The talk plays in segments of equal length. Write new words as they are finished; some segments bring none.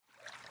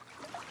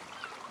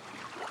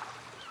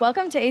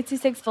Welcome to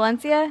 826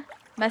 Valencia,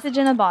 message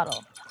in a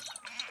bottle.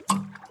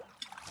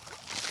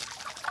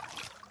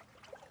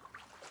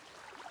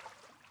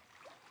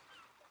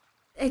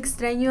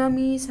 Extraño a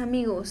mis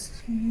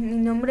amigos. Mi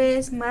nombre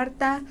es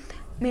Marta.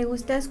 Me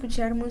gusta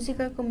escuchar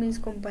música con mis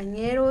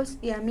compañeros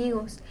y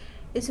amigos.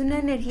 Es una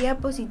energía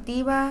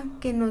positiva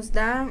que nos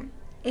da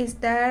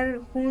estar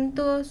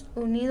juntos,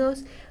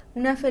 unidos,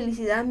 una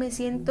felicidad. Me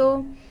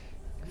siento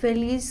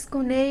feliz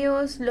con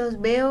ellos,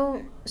 los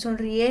veo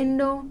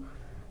sonriendo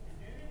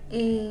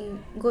y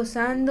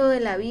gozando de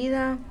la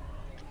vida.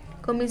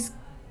 Con mis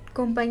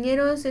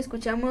compañeros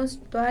escuchamos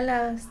todas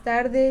las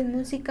tardes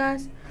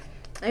músicas.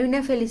 Hay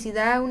una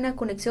felicidad, una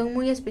conexión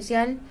muy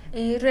especial.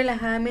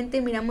 Relajadamente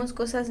miramos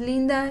cosas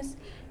lindas,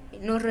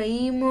 nos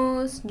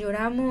reímos,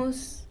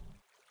 lloramos.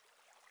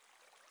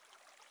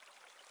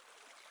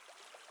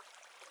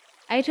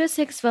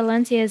 826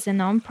 Valencia is a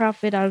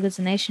non-profit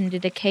organization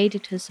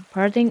dedicated to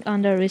supporting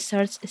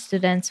under-researched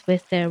students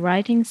with their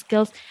writing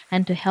skills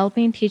and to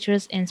helping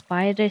teachers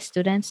inspire their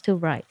students to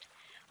write.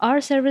 Our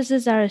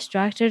services are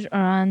structured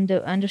around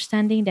the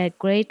understanding that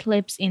great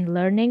leaps in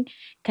learning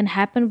can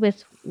happen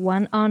with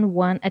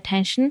one-on-one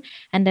attention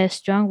and that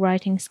strong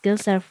writing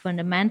skills are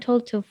fundamental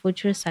to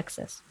future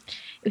success.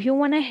 If you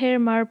want to hear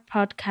more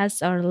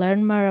podcasts or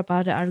learn more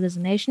about the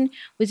organization,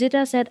 visit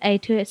us at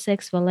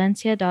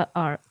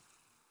 826valencia.org.